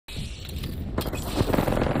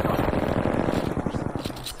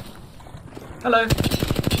Hello.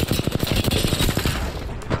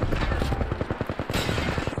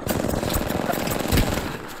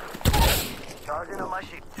 Target on my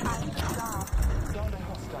sheet.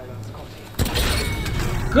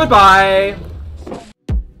 Goodbye.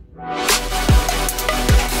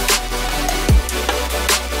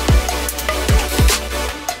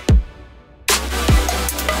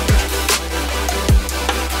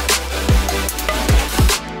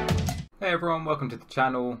 Hey everyone, welcome to the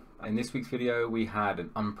channel. In this week's video we had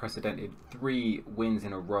an unprecedented 3 wins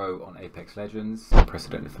in a row on Apex Legends.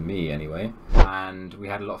 Unprecedented for me anyway. And we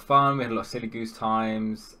had a lot of fun, we had a lot of silly goose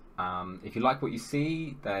times. If you like what you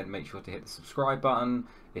see, then make sure to hit the subscribe button.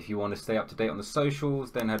 If you want to stay up to date on the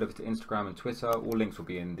socials, then head over to Instagram and Twitter. All links will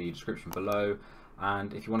be in the description below.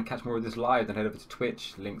 And if you want to catch more of this live, then head over to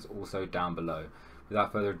Twitch. Links also down below.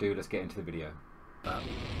 Without further ado, let's get into the video.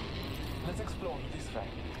 Let's explore this way.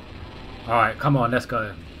 Alright, come on, let's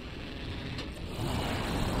go.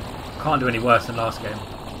 Can't do any worse than last game.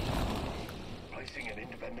 Placing an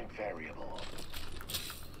independent variable.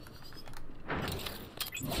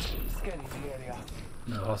 Scanning the area.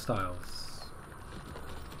 No hostiles.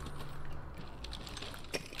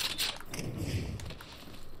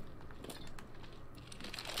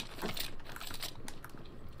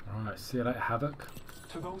 Alright, see you later, Havoc.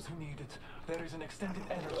 To those who need it, there is an extended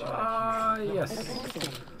energy. Yes.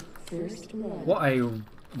 What a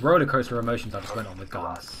roller coaster of emotions I just went on with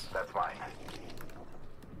guns. That's mine.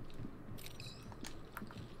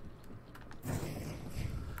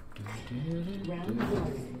 Round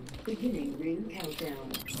 1. Beginning ring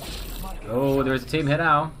countdown. Oh, there is a team here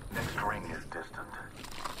now. Next ring is distant.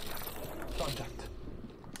 Contact.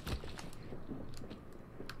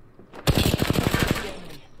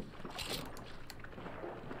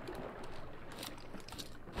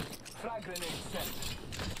 Frag grenade set.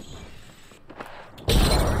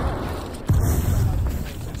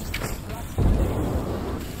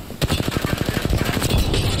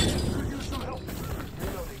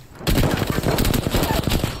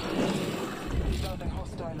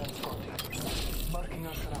 Marking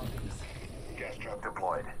our surroundings. Gas trap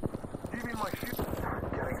deployed. You mean my ship?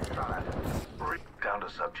 Getting started. Down to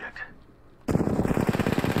subject.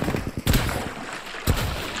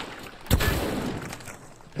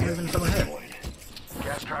 There's even someone here.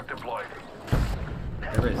 Gas trap deployed.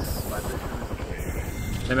 There is.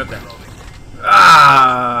 Let me up there.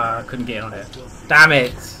 Ah! Couldn't get in on it. Damn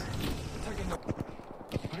it!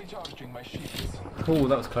 Recharging my shields. Cool,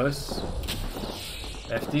 that was close.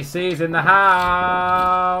 FDC's in the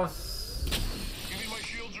house! Give me my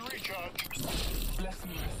shields to recharge. Bless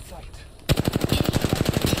me with sight.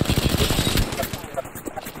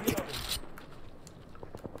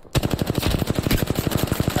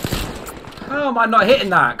 How am I not hitting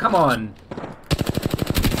that? Come on!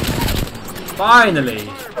 Finally!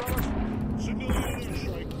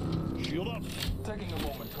 Shield up. Taking a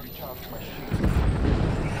moment to recharge my shield.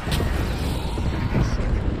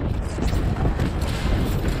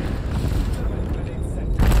 Grenade set.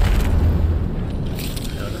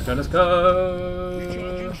 Let's go, let's go!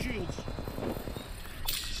 Recharging shields.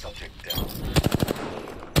 Subject down.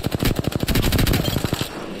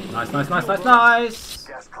 Nice, nice, nice, nice, nice!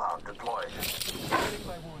 Gas cloud deployed. Healing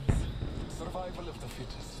my wounds. Survival of the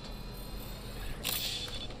fittest.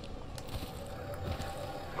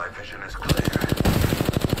 My vision is clear.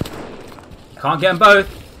 Can't get them both!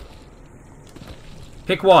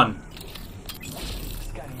 Pick one!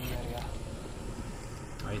 Scanning the area.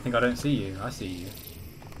 Oh, you think I don't see you? I see you.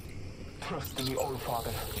 Trust in the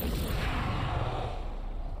All-Father.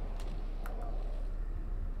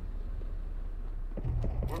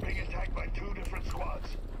 We're being attacked by 2 different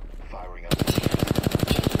squads. Firing up.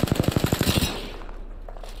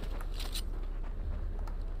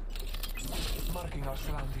 Marking our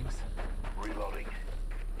surroundings. Reloading.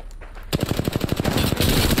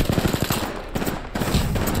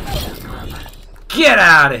 Get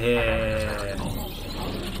out of here!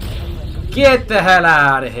 Get the hell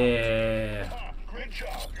out of here! Great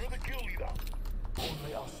job. You're the kill leader.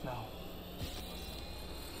 Only us now.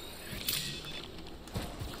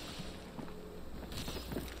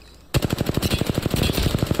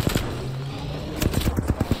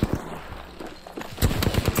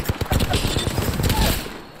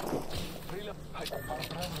 Our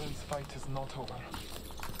brethren's fight is not over.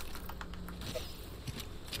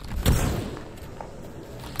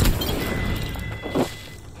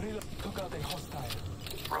 Took out a hostile.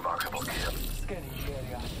 Remarkable kill. Scanning the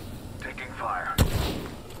area. Taking fire.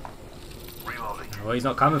 Reloading. Well, he's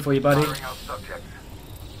not coming for you, buddy. Firing out subject.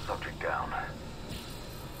 Subject down.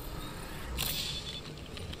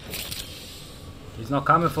 He's not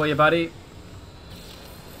coming for you, buddy.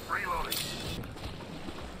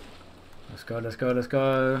 go, let's go, let's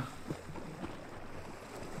go.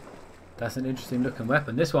 That's an interesting looking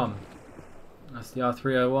weapon. This one. That's the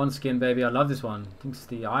R301 skin, baby. I love this one. I think it's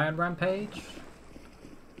the Iron Rampage.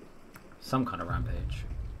 Some kind of rampage.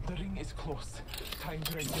 The ring is close. Time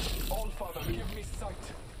to exit. All Father, give me sight.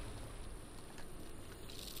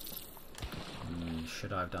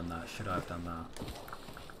 Should I have done that? Should I have done that?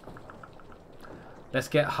 Let's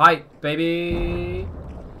get hype, baby!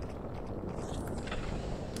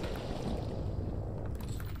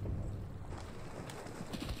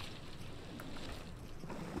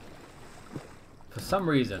 For some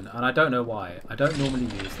reason, and I don't know why, I don't normally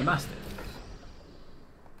use the Mastiff.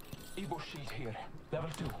 Evo shield here. Level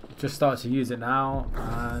 2. Just started to use it now,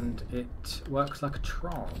 and it works like a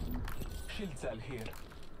charm. Shield cell here.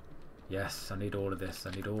 Yes, I need all of this.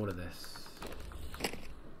 I need all of this.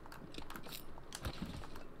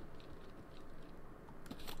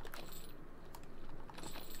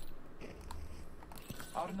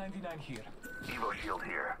 R99 here. Evo shield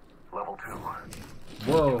here. Level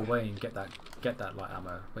 2. Whoa, Wayne, get that light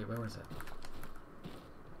ammo. Wait, where is it?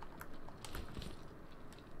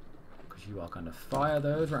 Because you are going to fire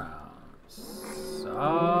those rounds.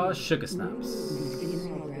 Ah, sugar snaps.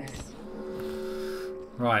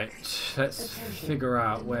 Right, let's figure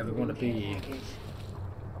out where we want to be.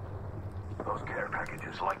 Those care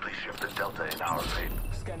packages likely ship the Delta in our fate.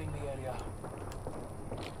 Scanning the area.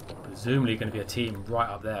 Presumably going to be a team right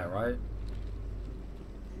up there, right?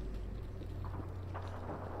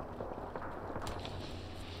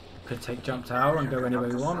 Could take jump tower and go anywhere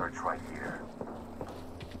we want. Search right here.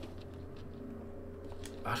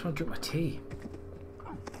 I just want to drink my tea.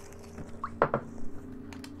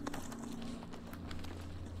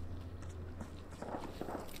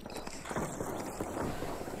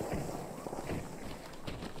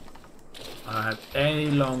 I don't have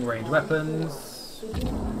any long range weapons.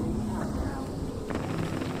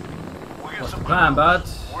 What's the plan, bud?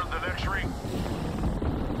 We're in the next ring.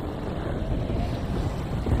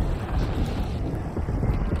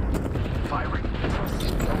 Firing.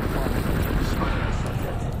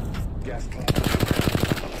 Gas can.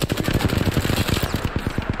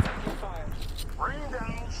 Fire. Bring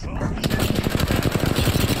down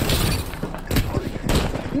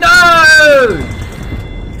No!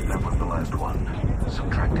 That was the last one.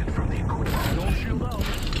 Subtracted from the equipment. Don't shield out.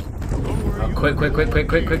 Oh, quick.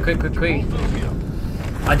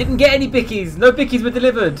 I didn't get any bickies. No bickies were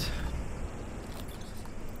delivered.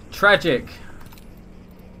 Tragic.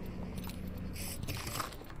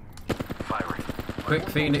 Firing. Quick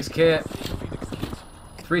Phoenix kit.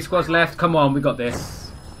 3 squads left. Come on, we got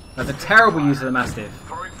this. That's a terrible use of the Mastiff.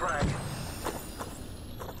 Throwing frag.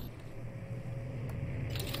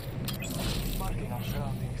 Marking our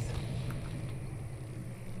surroundings.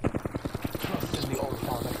 Trust in the Old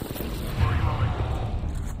Father.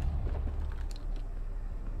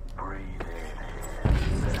 Breathe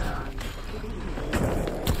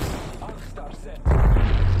Arc star set.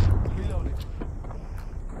 Reloading.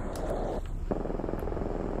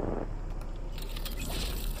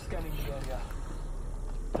 Scanning the area.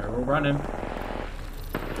 They're all running.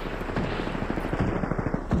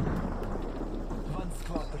 One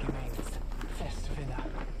squad remains. Fest Villa.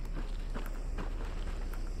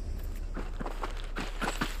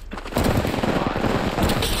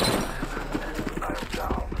 I'm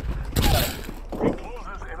down. It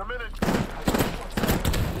closes in a minute.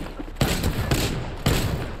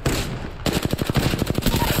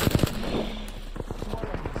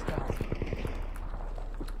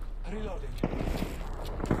 Reloading.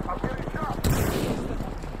 I'm getting shot.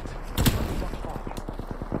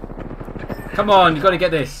 Come on, you got to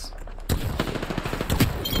get this.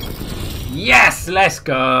 Yes, let's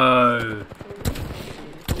go.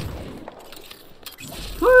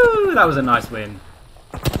 Woo, that was a nice win.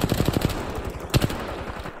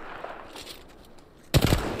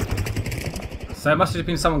 So it must have just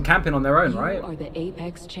been someone camping on their own, right? You are the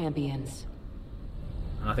Apex champions.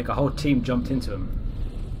 And I think a whole team jumped into him.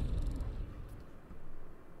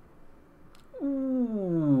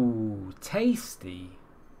 Ooh, tasty.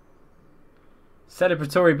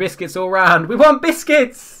 Celebratory biscuits all round. We want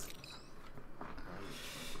biscuits!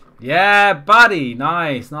 Yeah, buddy.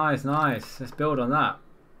 Nice. Let's build on that.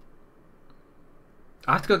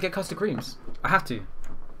 I have to go get custard creams. I have to.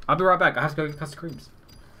 I'll be right back. I have to go get custard creams.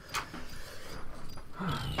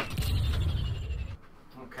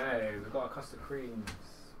 Okay, we've got our custard creams.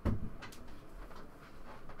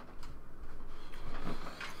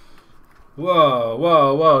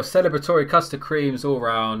 Whoa. Celebratory custard creams all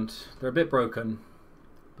round. They're a bit broken,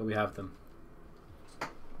 but we have them.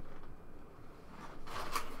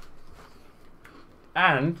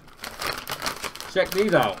 And check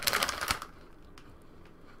these out.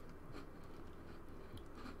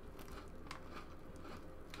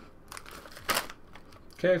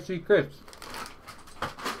 KFC crisps.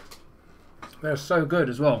 They're so good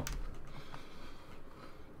as well.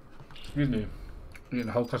 Excuse me. Eating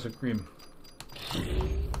a whole glass of cream.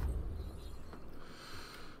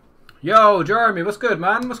 Yo, Jeremy, what's good,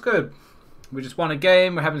 man? What's good? We just won a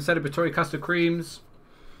game. We're having celebratory custard creams.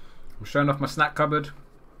 I'm showing off my snack cupboard.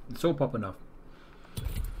 It's all popping off.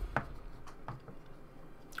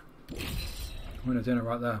 Winner dinner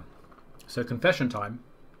right there. So confession time.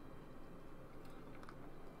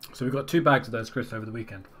 So we got 2 bags of those crisps over the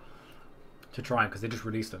weekend to try because they just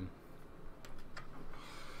released them.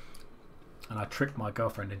 And I tricked my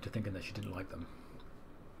girlfriend into thinking that she didn't like them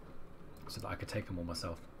so that I could take them all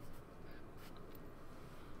myself.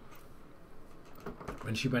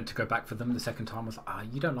 When she went to go back for them the second time, I was like, ah,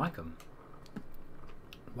 you don't like them.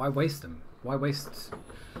 Why waste them? Why waste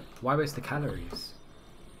the calories?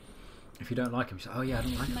 If you don't like them, she's like, oh yeah, I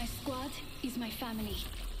don't like them. My squad is my family.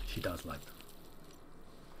 She does like them.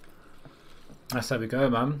 That's how we go,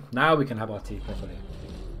 man. Now we can have our tea properly.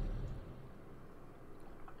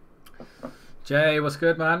 Jay, what's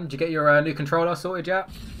good, man? Did you get your new controller sorted yet?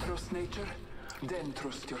 Trust nature, then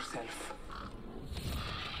trust yourself.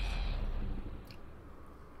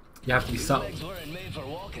 You have to be subtle.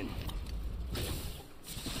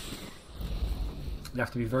 You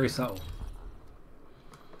have to be very subtle.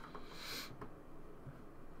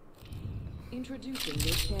 Introducing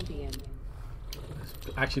the champion.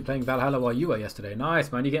 Actually playing Valhalla while you were yesterday.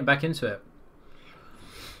 Nice, man. You're getting back into it.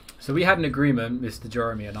 So we had an agreement, Mr.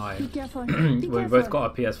 Jeremy and I. Be careful. We both got our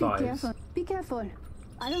Be PS5s. careful. Be careful.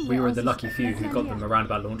 I don't We wear were the all lucky this few stuff. who got them around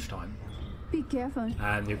about launch time. Be careful.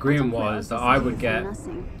 And the agreement was that I would get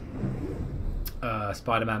Nothing.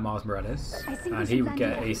 Spider-Man Miles Morales I think and we he should would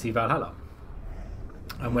plan get it. AC Valhalla.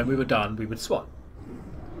 And when we were done, we would swap.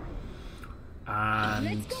 And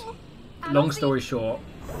Let's go. long story short,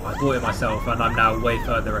 I bought it myself and I'm now way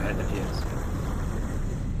further ahead than he is.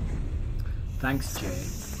 Thanks, Jay.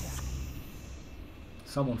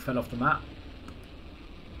 Someone fell off the map.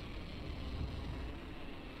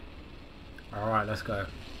 Alright, let's go.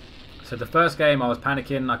 So the first game I was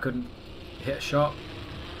panicking, I couldn't hit a shot.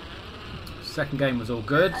 Second game was all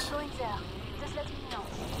good. I'm going there. Just let me know.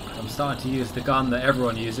 I'm starting to use the gun that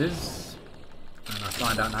everyone uses. And I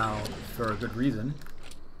find out now for a good reason.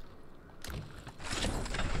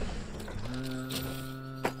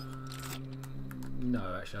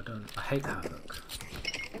 No, actually I don't. I hate the Havoc.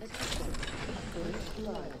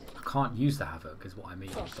 I can't use the Havoc is what I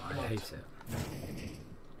mean, but I hate it.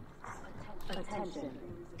 Attention.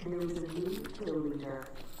 There is a new kill leader.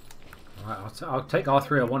 Alright, I'll take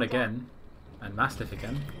R301 again. And Mastiff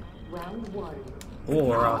again. Round 1.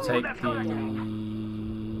 Or I'll take the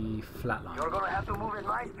Flatline. You're gonna have to move at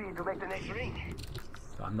my speed to make the next ring.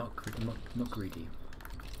 But I'm not greedy.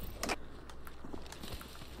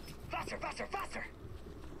 Faster, faster, faster!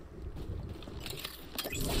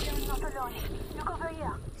 You're not alone. Look over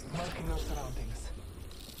here. Marking our surroundings.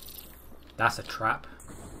 That's a trap.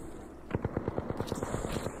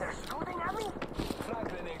 They're shooting at me? Frag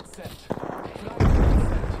grenade set. Frag grenade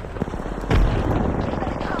set.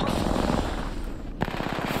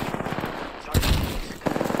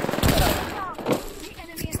 The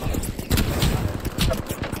enemy is here.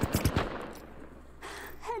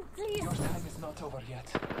 Help, please. Your time is not over yet.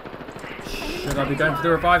 Should I be going for the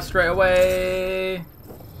revive straight away?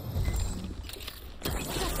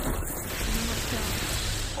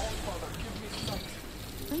 All father, give me sight.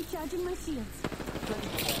 Recharging my shields. Ready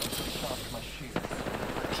to charge my shield. I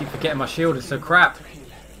keep forgetting my shield is so crap. To heal.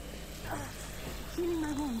 Healing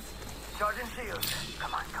my wounds. Charging shields.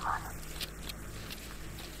 Come on, come on.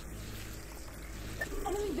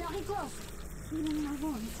 Enemy very close. Healing my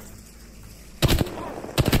wounds.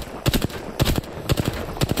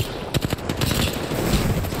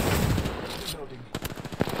 Reloading.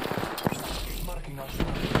 Marking our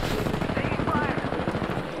surroundings. Taking fire.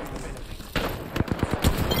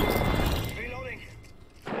 Reloading.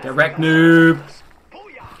 Get wrecked, noob.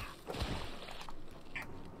 Booyah!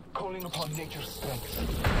 Calling upon nature's strength.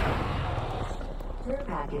 Care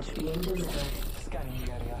package being delivered. Scanning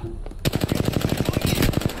the area.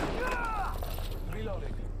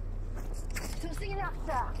 Reloading. Tossing an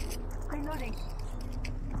after. Reloading.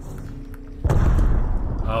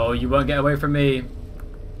 Oh, you won't get away from me.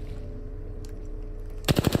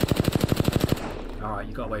 Alright,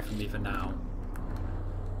 you got away from me for now.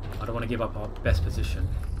 I don't want to give up our best position.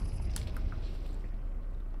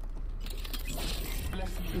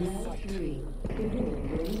 Bless me with Round sight. 3.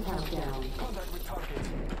 Beginning ring countdown. Contact with target.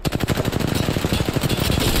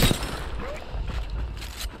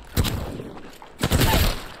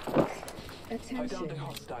 I downed Attention. a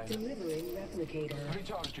hostile. Delivering replicator.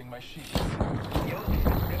 Recharging my shield.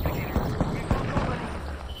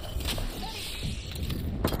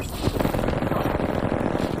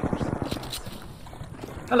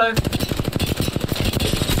 Hello.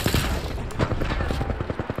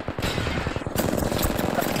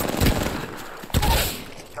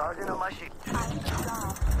 Charging on my shield.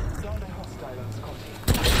 Downed a hostile on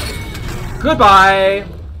Scotty. Goodbye.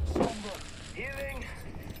 Healing.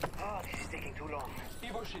 Oh, this is taking too long.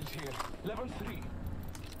 Evo shield here. Level 3.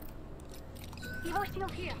 Evo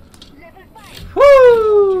shield here. Level 5.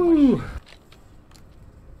 Woo!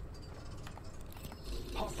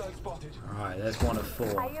 Hostile spotted. Alright, there's one of I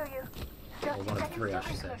 4. hear you. Or one of 3, I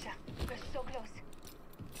should say. We're so close.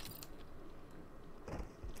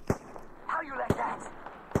 How you like that?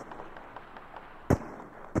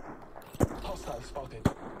 Hostile spotted.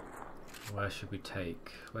 Where should we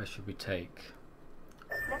take? Where should we take?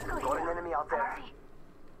 Let's go Got an here. enemy out there.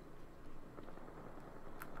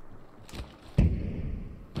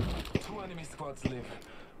 See. 2 enemy squads live.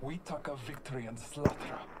 We took a victory and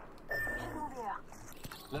slaughter. There.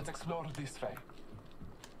 Let's explore this way.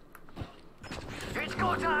 It's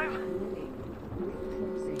go time.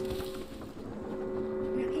 Closing.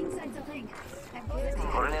 We're inside the ring. I'm getting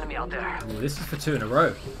Got an enemy out there. Ooh, this is for 2 in a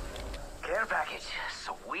row. Care package.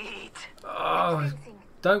 Sweet. Oh,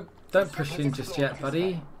 don't push in just yet,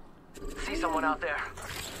 buddy. See someone out there.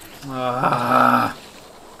 Ah.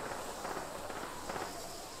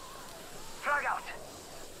 Frag out.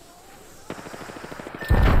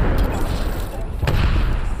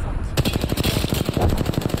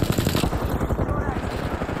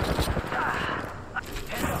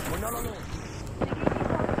 Heads up. We're not alone.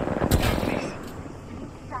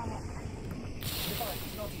 silence. Device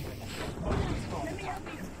not even. Multiple spotted. Let me help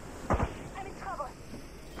you. I'm in trouble.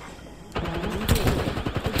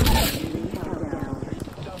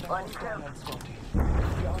 Downed a hostile on Scotty. We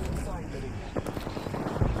are inside the ring.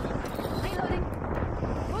 Reloading.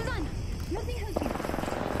 Hold on. Nothing helps you.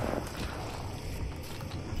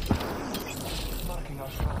 Marking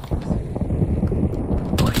our surroundings.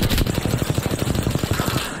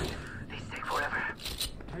 These take forever.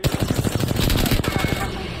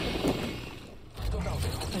 Took out a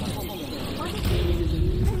hostile.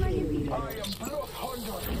 I am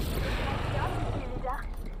Bloodhound.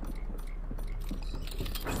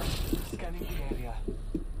 Scanning the area.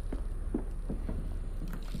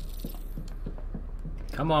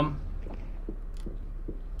 Come on.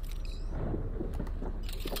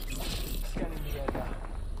 Scanning the area.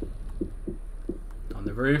 On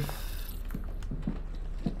the roof.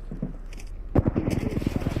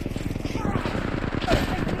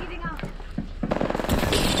 Bleeding out.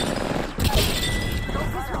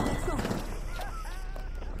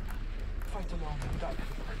 Fight along and die.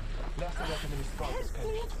 Last of that enemy squad is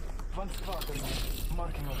perished. One squad remains,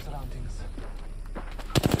 marking our surroundings.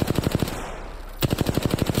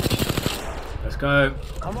 Let's go.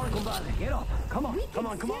 Come on, compadre. Get up. Come on. Come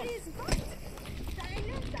on. Come on. Serious fight. I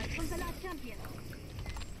learned that from the last champion.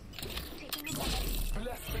 Taking a moment.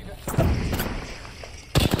 Blessed be the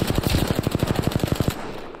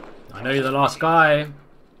I know you're the last guy.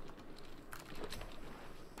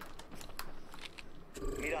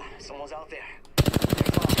 Mira, someone's out there.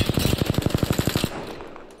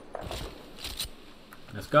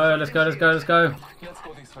 Let's go, let's go, let's go, let's go. Let's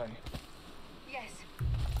go this way. Yes.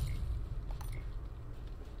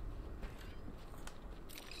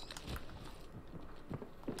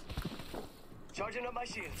 Charging up my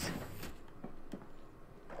shields.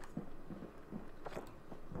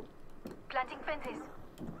 Planting fences.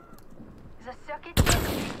 The circuit is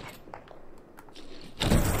complete.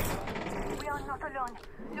 We are not alone.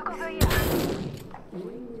 Look over here.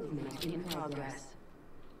 Ring movement in progress.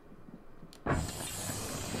 We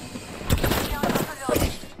are not alone.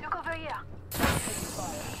 Look over here.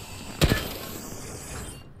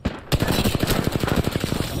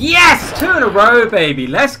 Yes! 2 in a row, baby.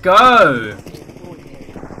 Let's go.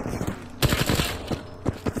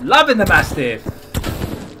 Loving the Mastiff.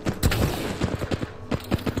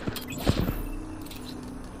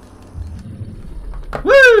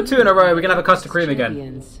 Woo! 2 in a row. We're going to have a custard cream again.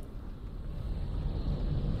 Champions.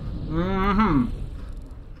 Mm-hmm.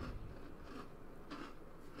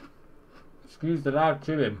 Excuse the loud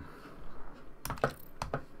chewing.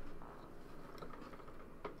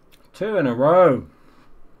 2 in a row.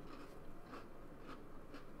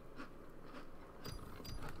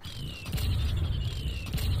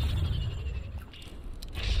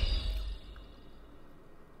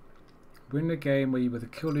 Win the game where you were the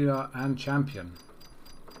kill leader and champion.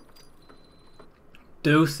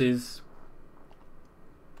 Deuces.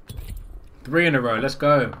 3 in a row. Let's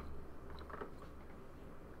go.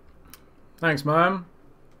 Thanks, man.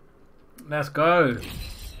 Let's go.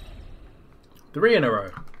 3 in a row.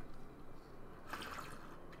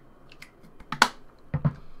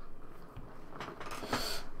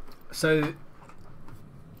 So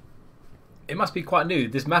it must be quite new.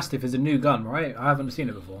 This Mastiff is a new gun, right? I haven't seen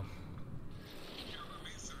it before.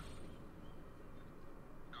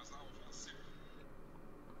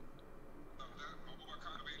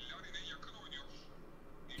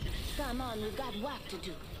 Come on, we've got work to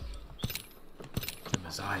do. The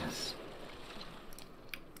Messiahs.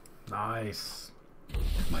 Nice.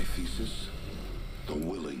 My thesis: the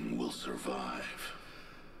willing will survive.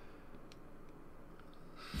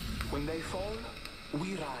 When they fall,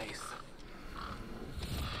 we rise.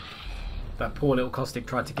 That poor little caustic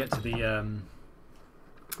tried to get to the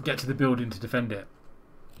building to defend it.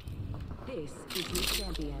 This is your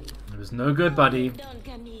champion. It was no good, buddy. Don't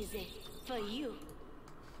come easy for you.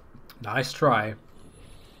 Nice try.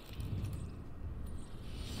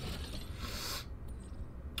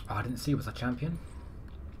 Oh, I didn't see. Was I champion?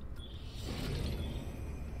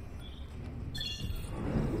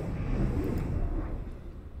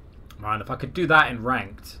 Man, if I could do that in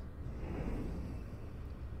ranked.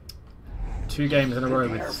 2 games in a row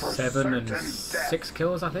with 7 and 6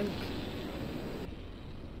 kills, I think.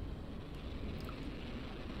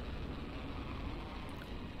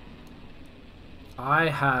 I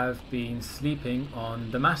have been sleeping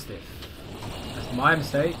on the Mastiff. That's my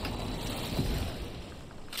mistake.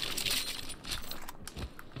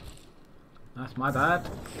 That's my bad.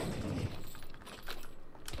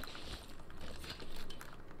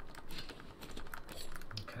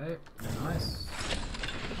 Okay, nice.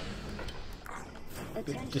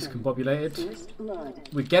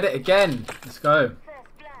 Discombobulated. We get it again. Let's go. First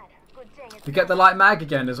blood. Good thing it's We get the light mag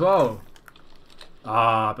again as well.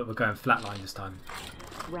 Ah, but we're going flatline this time.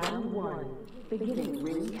 Round 1. Beginning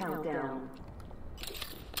ring countdown.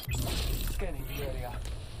 Scanning the area.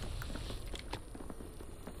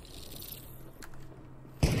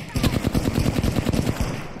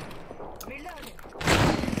 reloaded.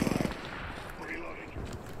 Reloading.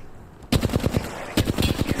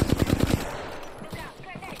 Look out,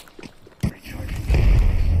 grenade. Recharging.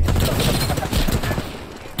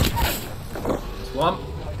 Swamp. I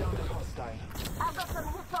downed a hostile. I've got some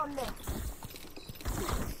hits on them.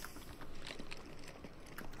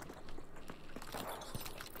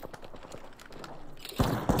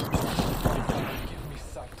 Give me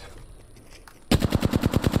sight.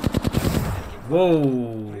 Whoa.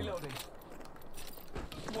 Reloading.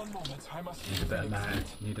 One moment, I must Need a better mag.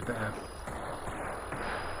 Need a better.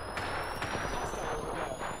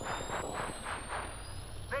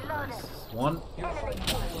 Reloaded. One. Your final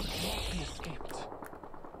power cannot be escaped.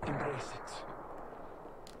 Embrace it.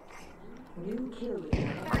 New kill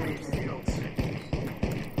leader.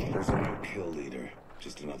 There's a new kill leader.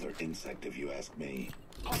 Just another insect, if you ask me.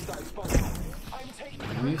 Hostile spotted. I'm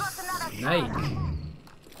taking You snake.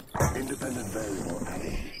 Independent variable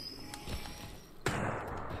added.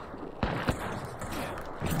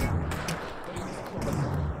 the ring is close.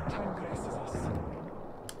 Time graces us.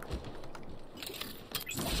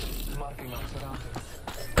 Marking our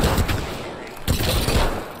surroundings.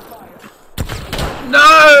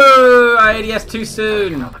 No! I ADS too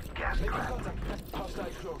soon. Gas Making trap. contact. Hostile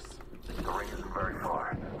close. The ring isn't very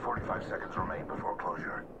far. 45 seconds remain before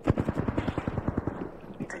closure.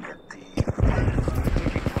 Take a deep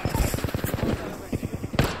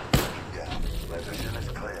yeah, vision is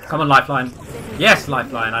clear. Come on, Lifeline. Yes,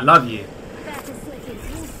 Lifeline. I love you. 30 seconds.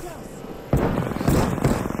 Who's close?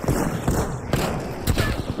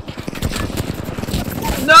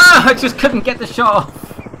 No! I just couldn't get the shot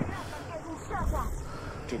off. Getting shot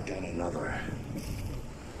at. Took down another.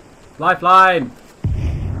 Lifeline.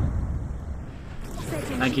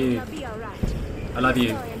 Setting Thank shield, you. I'll be alright. I love you.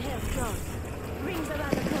 Destroy and health zone. Rings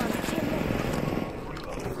around the corner. Chill in.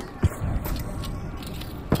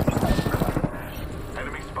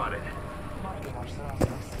 Enemy spotted. Marking our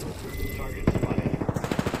surroundings. Target spotted.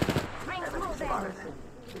 Rings Enemy moving. spotted.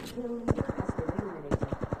 The kill leader has been eliminated.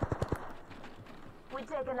 We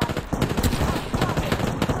take another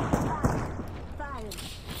fire.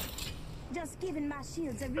 Just giving my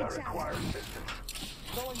shields a That recharge. requires distance.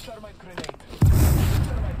 Throwing thermite grenade.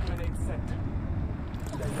 Thermite grenade sent.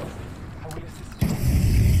 Diagnostic. I will assist you.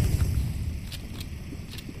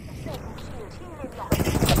 Second shield, healing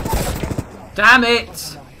up. Damn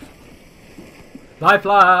it!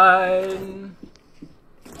 Lifeline.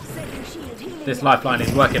 Second shield, healing This up. lifeline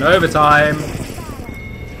is working overtime.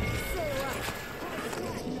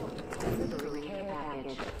 Care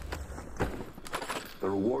package. The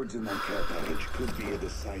reward Hordes in that care package could be a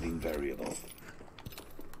deciding variable.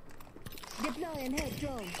 Deploying head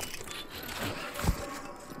drone.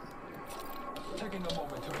 Taking a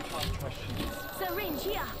moment to recharge my shields. Syringe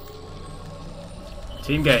here.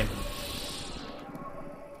 Team game.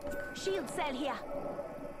 Shield cell here.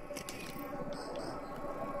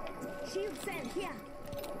 Shield cell here.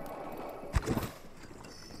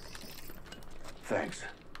 Thanks.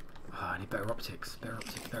 Oh, I need better optics. Better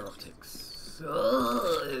optics. Better optics.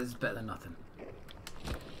 Ugh, it's better than nothing.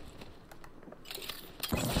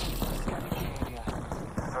 Scanning the area.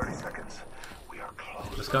 30 seconds. We are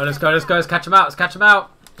close. Let's go. Let's go. Let's go. Let's catch him out. Let's catch him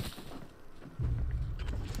out.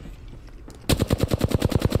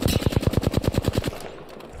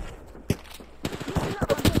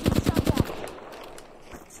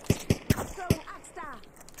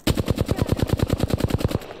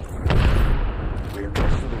 We're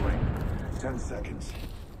close to the ring. 10 seconds.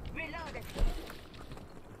 Reloaded.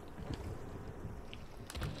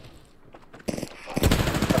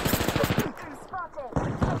 I'm spotted.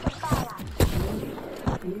 Taking fire.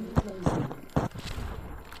 Ring closing.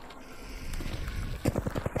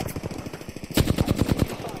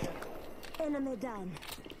 Enemy down.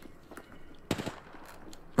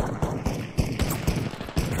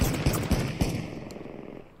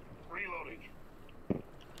 Reloading.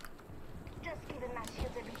 Just giving my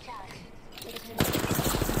shields a recharge.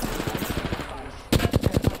 Care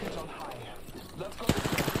package on high. Let's go.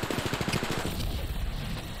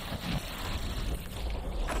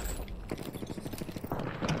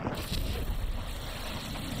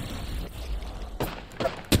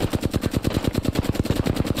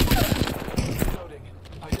 Reloading.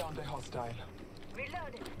 I downed a hostile.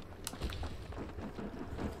 Reloaded.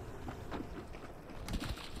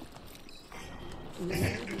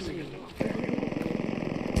 Introducing a new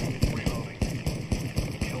reloading.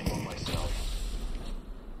 Killed one myself.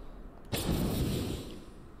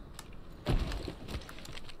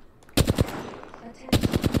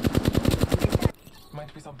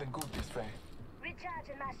 Might be something good this way.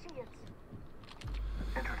 Recharging my shields.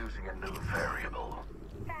 Introducing a new variable.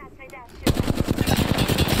 Fast reduction.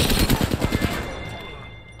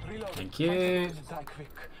 Reloading. Thank you. Die quick.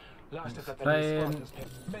 Last is at the Playing. respawners pit.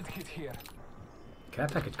 Medkit here. Care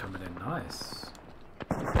package coming in. Nice.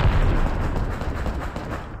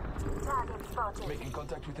 Target spotted. Making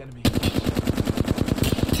contact with enemy.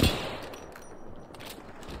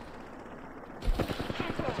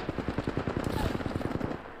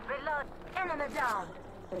 Reload. Enemy down.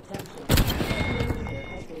 Attention.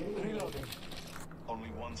 Reloading. Only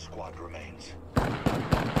one squad remains.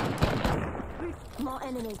 More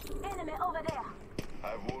enemies. Enemy over there.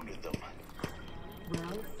 I've wounded them.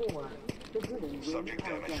 Round 4. Beginning ring Subject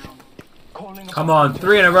damaged. countdown. Calling Come on.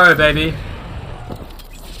 3 in a row, baby.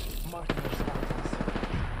 Marking our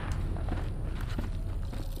surroundings.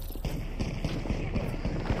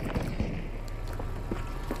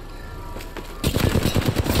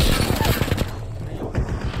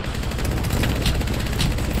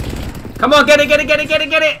 Come on. Get it. Get it. Get it. Get it.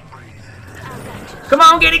 Get it. Come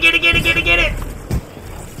on. Get it. Get it. Get it. Get it. Get it.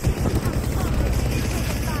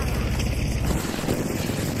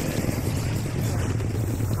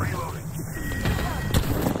 Reloading.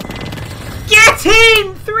 Get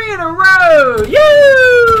in! 3 in a row!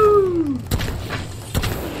 You!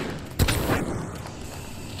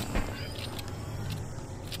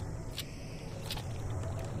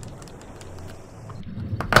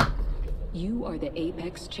 You are the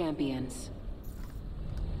Apex champions.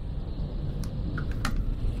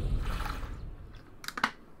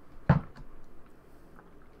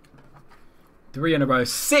 Three in a row.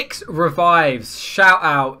 6 revives. Shout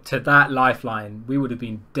out to that lifeline. We would have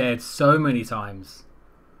been dead so many times.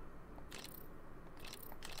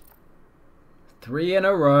 3 in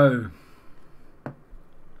a row.